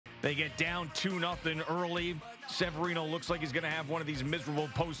They get down 2-0 early. Severino looks like he's going to have one of these miserable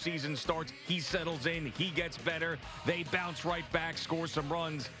postseason starts. He settles in. He gets better. They bounce right back, score some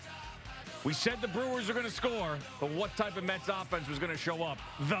runs. We said the Brewers are going to score, but what type of Mets offense was going to show up?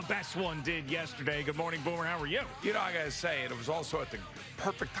 The best one did yesterday. Good morning, Boomer. How are you? You know, I got to say, it was also at the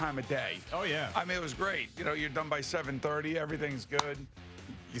perfect time of day. Oh, yeah. I mean, it was great. You know, you're done by 7:30. Everything's good.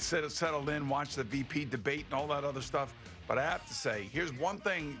 You settled in, watch the VP debate and all that other stuff. But I have to say, here's one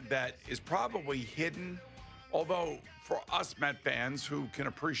thing that is probably hidden, although for us Met fans who can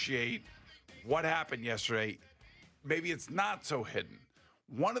appreciate what happened yesterday, maybe it's not so hidden.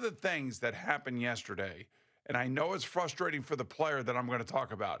 One of the things that happened yesterday, and I know it's frustrating for the player that I'm going to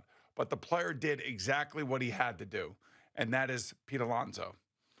talk about, but the player did exactly what he had to do, and that is Pete Alonso.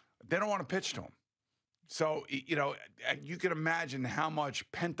 They don't want to pitch to him. So, you know, you can imagine how much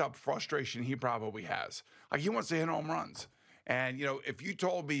pent-up frustration he probably has. Like, he wants to hit home runs. And, you know, if you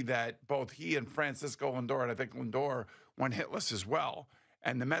told me that both he and Francisco Lindor, and I think Lindor went hitless as well,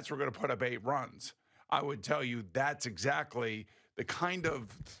 and the Mets were going to put up 8 runs, I would tell you that's exactly the kind of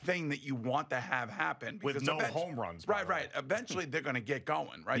thing that you want to have happen. With no home runs. Right. Eventually, they're going to get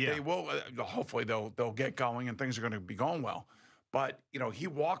going, right? Yeah. They will. Hopefully, they'll get going, and things are going to be going well. But, you know, he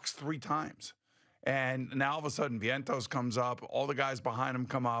walks 3 times. And now all of a sudden, Vientos comes up. All the guys behind him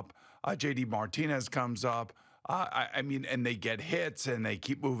come up. J.D. Martinez comes up. I mean, and they get hits, and they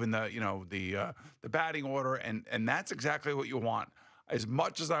keep moving the batting order, and that's exactly what you want. As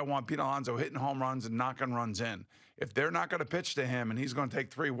much as I want Pete Alonso hitting home runs and knocking runs in, if they're not going to pitch to him and he's going to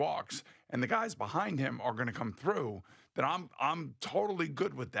take 3 walks, and the guys behind him are going to come through, then I'm totally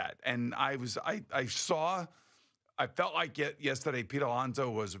good with that. And I felt like yesterday Pete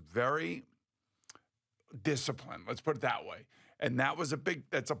Alonso was very disciplined. Let's put it that way. And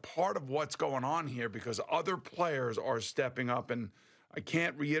that's a part of what's going on here, because other players are stepping up, and I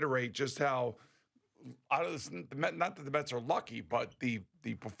can't reiterate just how out of this, not that the Mets are lucky, but the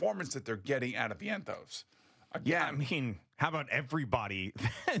performance that they're getting out of Vientos. Again, Yeah, I mean, how about everybody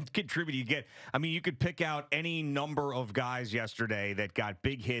that contributed? You could pick out any number of guys yesterday that got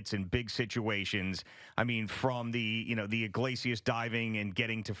big hits in big situations. I mean, from the Iglesias diving and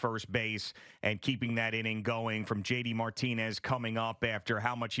getting to first base and keeping that inning going, from J.D. Martinez coming up after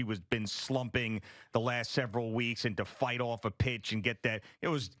how much he was been slumping the last several weeks, and to fight off a pitch and get that. It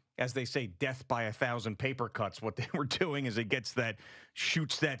was, as they say, death by 1,000 paper cuts. What they were doing is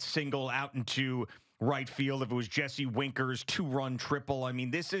shoots that single out into right field. If it was Jesse Winker's 2-run triple, I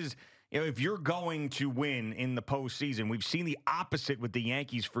mean, this is, if you're going to win in the postseason, we've seen the opposite with the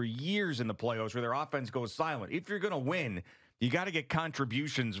Yankees for years in the playoffs, where their offense goes silent. If you're going to win, you got to get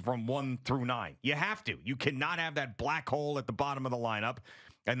contributions from 1 through 9. You have to. You cannot have that black hole at the bottom of the lineup.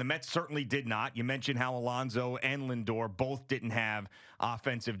 And the Mets certainly did not. You mentioned how Alonso and Lindor both didn't have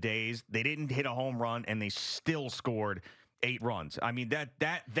offensive days. They didn't hit a home run, and they still scored 8 runs. I mean,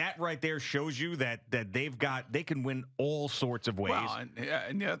 that right there shows you that they can win all sorts of ways. Well,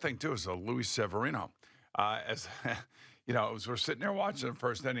 and the other thing too is Luis Severino. As you know, as we're sitting there watching the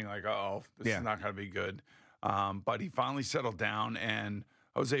first inning, like, this is not going to be good. But he finally settled down, and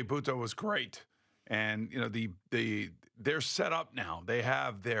Jose Butto was great. And you know, they're set up now. They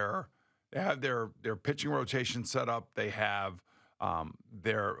have their pitching rotation set up. They have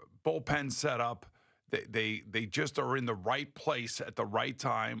their bullpen set up. They just are in the right place at the right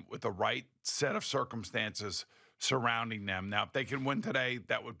time with the right set of circumstances surrounding them. Now, if they can win today,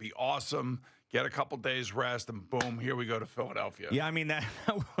 that would be awesome. Get a couple days rest, and boom, here we go to Philadelphia. Yeah, I mean, that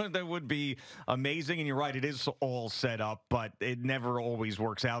would be amazing. And you're right, it is all set up, but it never always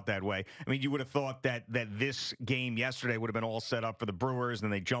works out that way. I mean, you would have thought that this game yesterday would have been all set up for the Brewers,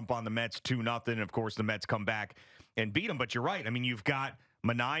 and they jump on the Mets 2-0, and of course the Mets come back and beat them. But you're right. I mean, you've got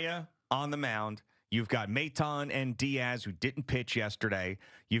Minaya on the mound. You've got Maton and Diaz, who didn't pitch yesterday.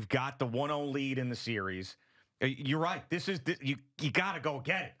 You've got the 1-0 lead in the series. You're right. You got to go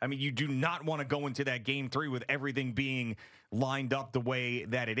get it. I mean, you do not want to go into that game 3 with everything being lined up the way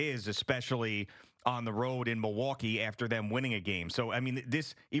that it is, especially on the road in Milwaukee after them winning a game. So, I mean,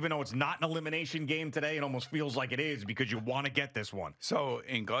 this, even though it's not an elimination game today, it almost feels like it is, because you want to get this one. So,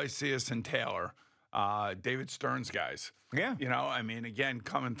 Iglesias and Taylor, David Stern's guys. Yeah. You know, I mean, again,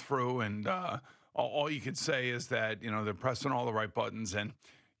 coming through, and all you can say is that, you know, they're pressing all the right buttons. And,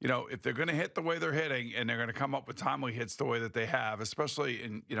 you know, if they're going to hit the way they're hitting, and they're going to come up with timely hits the way that they have, especially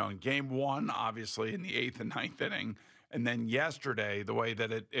in game 1, obviously in the 8th and 9th inning, and then yesterday, the way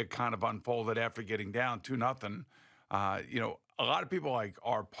that it kind of unfolded after getting down 2-0, you know, a lot of people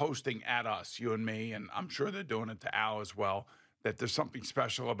are posting at us, you and me, and I'm sure they're doing it to Al as well, that there's something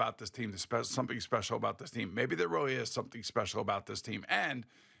special about this team, something special about this team. Maybe there really is something special about this team. And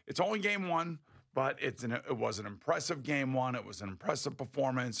It's only game one, but it was an impressive game one. It was an impressive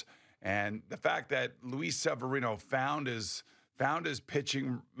performance. And the fact that Luis Severino found his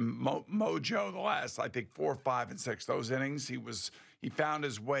pitching mojo the last, I think, 4, 5, and 6 those innings. He found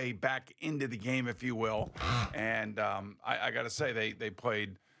his way back into the game, if you will. And I got to say, they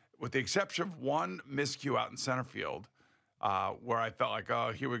played, with the exception of one miscue out in center field, where I felt like,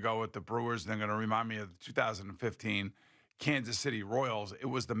 oh, here we go with the Brewers. And they're going to remind me of the 2015 Kansas City Royals. It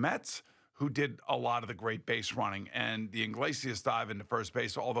was the Mets who did a lot of the great base running, and the Iglesias dive into first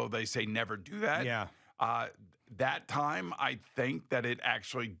base, although they say never do that. Yeah. That time, I think that it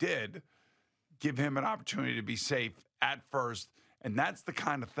actually did give him an opportunity to be safe at first, and that's the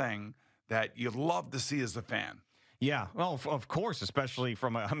kind of thing that you love to see as a fan. Yeah, well, of course, especially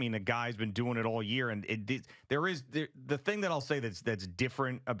from a guy's been doing it all year, and the thing that I'll say that's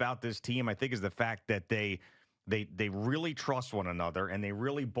different about this team, I think, is the fact that they really trust one another, and they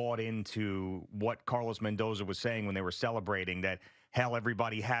really bought into what Carlos Mendoza was saying when they were celebrating that, hell,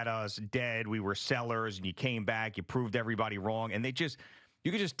 everybody had us dead, we were sellers, and you came back, you proved everybody wrong, and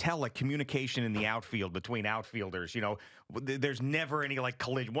you could just tell, like, communication in the outfield between outfielders. There's never any, like,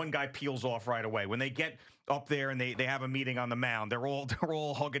 collision. One guy peels off right away. When they get up there and they have a meeting on the mound, they're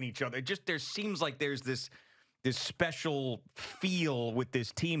all hugging each other. There seems like there's this special feel with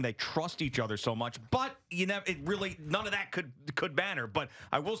this team. They trust each other so much, but none of that could matter. But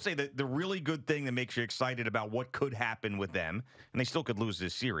I will say that the really good thing that makes you excited about what could happen with them, and they still could lose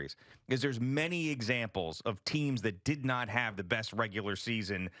this series, is there's many examples of teams that did not have the best regular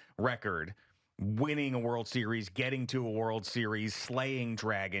season record winning a World Series, getting to a World Series, slaying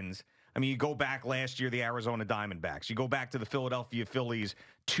dragons. I mean, you go back last year, the Arizona Diamondbacks. You go back to the Philadelphia Phillies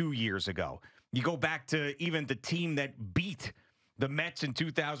 2 years ago. You go back to even the team that beat the Mets in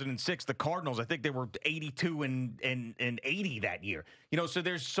 2006, the Cardinals. I think they were 82 and 80 that year. So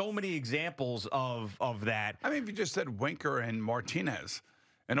there's so many examples of that. I mean, if you just said Winker and Martinez,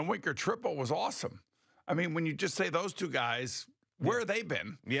 and a Winker triple was awesome. I mean, when you just say those two guys, where have they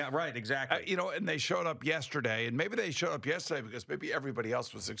been? Yeah, right, exactly. And they showed up yesterday, and maybe they showed up yesterday because maybe everybody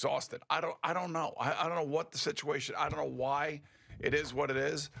else was exhausted. I don't know. I don't know what the situation. I don't know why it is what it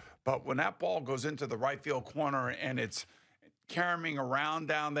is. But when that ball goes into the right field corner and it's carrying around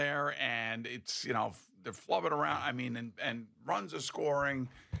down there, and it's they're flubbing around. I mean, and runs are scoring,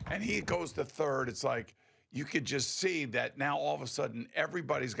 and he goes to third. It's like you could just see that now all of a sudden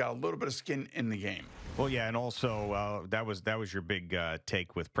everybody's got a little bit of skin in the game. Well, yeah, and also that was your big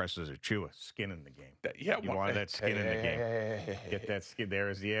take with Presses Achua, skin in the game. You wanted that skin in the game. Get that skin.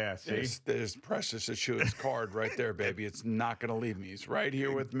 See? There's Precious Achua's card right there, baby. It's not going to leave me. He's right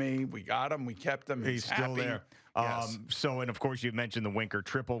here with me. We got him. We kept him. He's still happy. there. Yes. And of course, you mentioned the Winker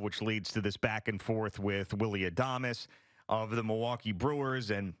triple, which leads to this back and forth with Willy Adames of the Milwaukee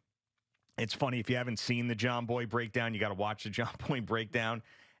Brewers. And it's funny, if you haven't seen the John Boy breakdown, you got to watch the John Boy breakdown.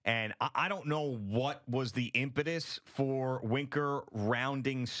 And I don't know what was the impetus for Winker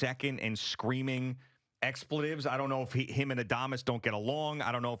rounding second and screaming expletives. I don't know if him and Adames don't get along.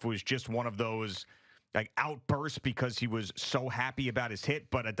 I don't know if it was just one of those like outbursts because he was so happy about his hit,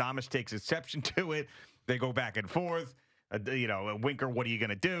 but Adames takes exception to it. They go back and forth. Winker, what are you going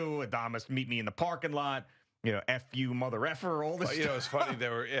to do? Adames, meet me in the parking lot. F you, mother effer, all this stuff. It's funny. They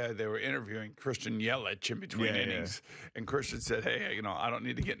were interviewing Christian Yelich in between innings. Yeah. And Christian said, hey, I don't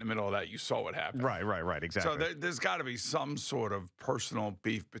need to get in the middle of that. You saw what happened. Right, exactly. So there's got to be some sort of personal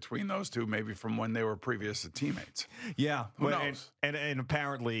beef between those two, maybe from when they were previous teammates. Yeah. Who knows? And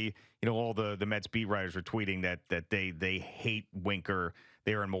apparently, all the Mets beat writers are tweeting that they hate Winker.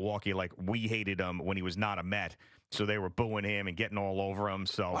 They were in Milwaukee like we hated him when he was not a Met. So they were booing him and getting all over him.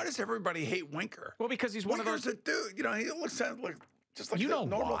 So why does everybody hate Winker? Well, because he's one of those. Winker's a dude. He looks just like a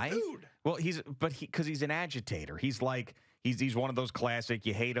normal why? Dude. Well, because he's an agitator. He's like he's one of those classic.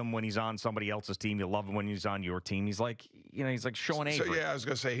 You hate him when he's on somebody else's team. You love him when he's on your team. He's like he's like Sean Avery. So yeah, I was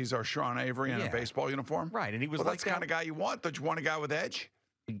gonna say he's our Sean Avery in a baseball uniform. Right, and he was that's the kind of guy you want. Don't you want a guy with edge?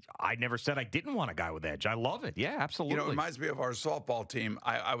 I never said I didn't want a guy with edge. I love it. Yeah, absolutely. It reminds me of our softball team.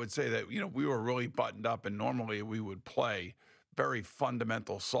 I would say that, we were really buttoned up, and normally we would play very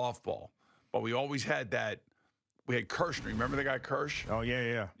fundamental softball. But we always had that. We had Kirsch. Remember the guy Kirsch? Oh,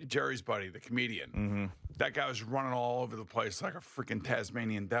 yeah. Jerry's buddy, the comedian. Mm-hmm. That guy was running all over the place like a freaking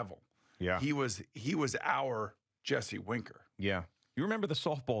Tasmanian devil. Yeah. He was our Jesse Winker. Yeah. You remember the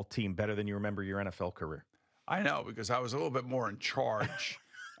softball team better than you remember your NFL career. I know, because I was a little bit more in charge.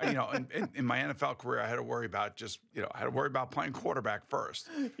 In my NFL career, I had to worry about playing quarterback first.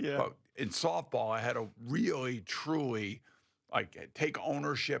 Yeah. But in softball, I had to really, truly, take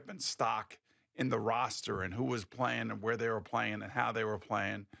ownership and stock in the roster and who was playing and where they were playing and how they were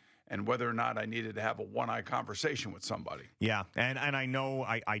playing and whether or not I needed to have a one-eye conversation with somebody. Yeah, and I know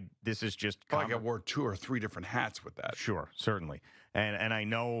I this is just I feel like I wore 2 or 3 different hats with that. Sure, certainly. And I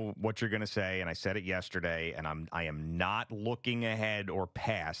know what you're going to say, and I said it yesterday, and I am not looking ahead or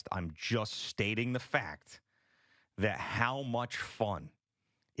past. I'm just stating the fact that how much fun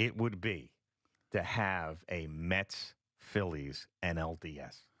it would be to have a Mets-Phillies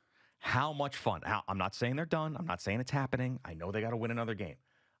NLDS. How much fun. Now, I'm not saying they're done. I'm not saying it's happening. I know they got to win another game.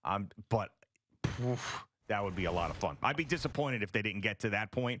 But that would be a lot of fun. I'd be disappointed if they didn't get to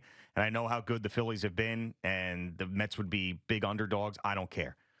that point. And I know how good the Phillies have been, and the Mets would be big underdogs. I don't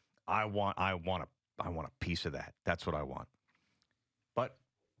care. I want a piece of that. That's what I want. But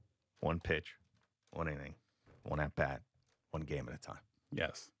one pitch, one inning, one at bat, one game at a time.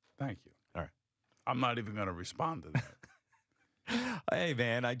 Yes. Thank you. All right. I'm not even going to respond to that. Hey,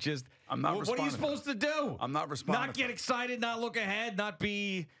 man, I'm not what are you supposed to do? I'm not responding. Not get excited, not look ahead, not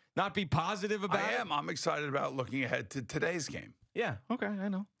be positive about it? I'm excited about looking ahead to today's game. Yeah, okay, I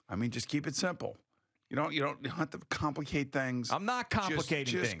know. I mean, just keep it simple. You don't have to complicate things. I'm not complicating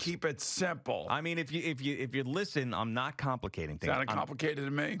just things. Keep it simple. I mean, if you listen, I'm not complicating things. Sounded complicated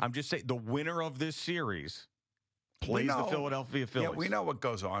to me. I'm just saying the winner of this series plays the Philadelphia Phillies. Yeah, we know what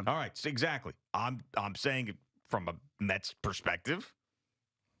goes on. All right, so exactly. I'm saying it from a Mets perspective.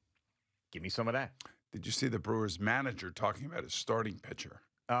 Give me some of that. Did you see the Brewers manager talking about his starting pitcher?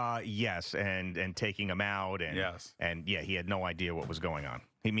 Yes, and taking him out, and yes, and yeah, he had no idea what was going on.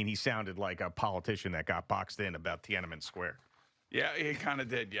 He sounded like a politician that got boxed in about Tiananmen Square. Yeah, he kind of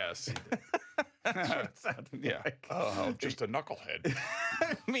did. Yes. That's what it sounded like. Oh, just a knucklehead.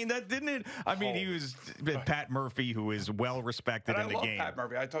 I mean, that didn't it? I mean, he was Pat Murphy, who is well respected in the game. Pat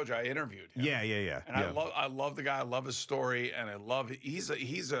Murphy. I told you I interviewed him. Yeah. And I love the guy. I love his story, and he's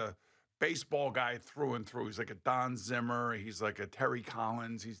a baseball guy through and through. He's like a Don Zimmer. He's like a Terry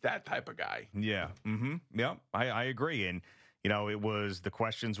Collins. He's that type of guy. Yeah. Mm-hmm. Yep. I agree. And it was the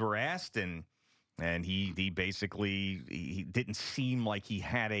questions were asked, and he basically he didn't seem like he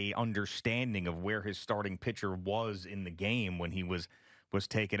had a understanding of where his starting pitcher was in the game when he was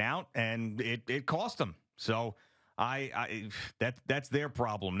taken out, and it cost him. So that's their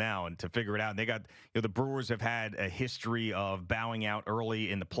problem now, and to figure it out. And they got the Brewers have had a history of bowing out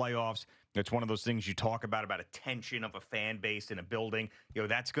early in the playoffs. It's one of those things you talk about a tension of a fan base in a building.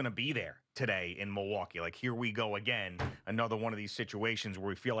 That's going to be there today in Milwaukee. Like, here we go again, another one of these situations where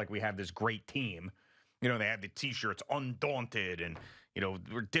we feel like we have this great team. They have the T-shirts, undaunted, and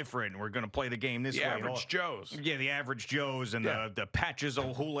we're different. We're going to play the game this way. The average Joes. Yeah, the average Joes and the Patches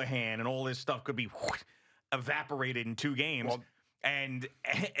O'Houlihan and all this stuff could be evaporated in 2 games. Well, and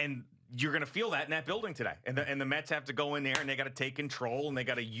you're going to feel that in that building today. And the Mets have to go in there, and they got to take control, and they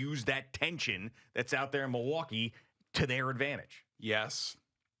got to use that tension that's out there in Milwaukee to their advantage. Yes.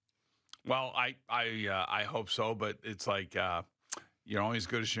 Well, I hope so, but it's like you're only as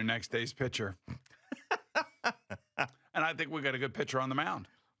good as your next day's pitcher. And I think we got a good pitcher on the mound.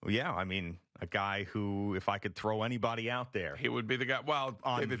 Well, yeah, I mean, a guy who, if I could throw anybody out there, he would be the guy. Well,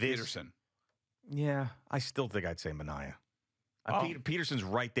 David Peterson. Yeah, I still think I'd say Manaea. Peterson's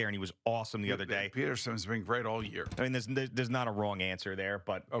right there, and he was awesome the other day. Peterson's been great all year. I mean, there's not a wrong answer there,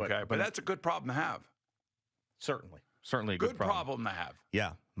 but but that's a good problem to have. Certainly a good problem to have.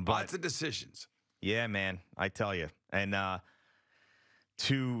 Yeah, but lots of decisions. Yeah, man, I tell you, and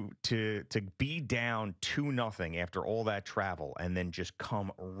to be down 2-0 after all that travel, and then just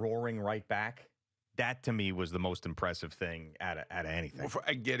come roaring right back. That to me was the most impressive thing out of anything. Well,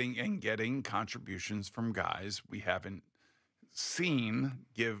 getting contributions from guys we haven't seen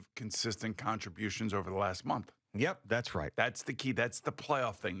give consistent contributions over the last month. Yep, that's right. That's the key. That's the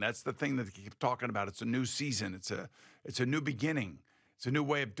playoff thing. That's the thing that they keep talking about. It's a new season. It's a new beginning. It's a new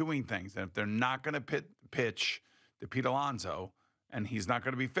way of doing things. And if they're not going to pitch to Pete Alonso, and he's not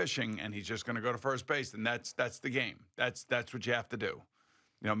going to be fishing, and he's just going to go to first base, then that's the game. That's what you have to do.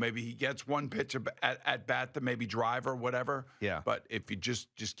 Maybe he gets one pitch at bat to maybe drive or whatever. Yeah. But if you just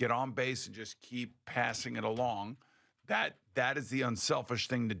get on base and just keep passing it along, that is the unselfish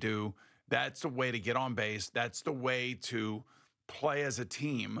thing to do. That's the way to get on base. That's the way to play as a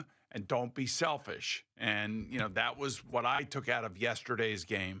team and don't be selfish. And, that was what I took out of yesterday's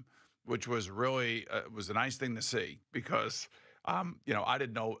game, which was really was a nice thing to see because, I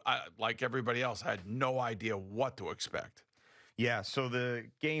didn't know, like everybody else, I had no idea what to expect. Yeah, so the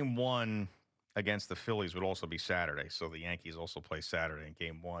game 1 against the Phillies would also be Saturday. So the Yankees also play Saturday, and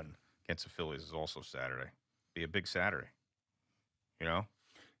game 1 against the Phillies is also Saturday. Be a big Saturday,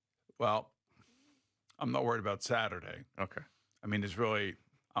 Well, I'm not worried about Saturday. Okay. I mean, it's really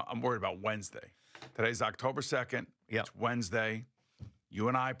I'm worried about Wednesday. Today's October 2nd. Yep. It's Wednesday. You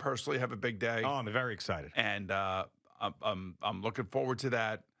and I personally have a big day. Oh, I'm very excited. And I'm looking forward to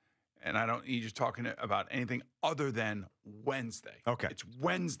that. And I don't need you talking about anything other than Wednesday. Okay. It's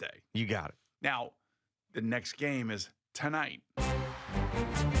Wednesday. You got it. Now, the next game is tonight.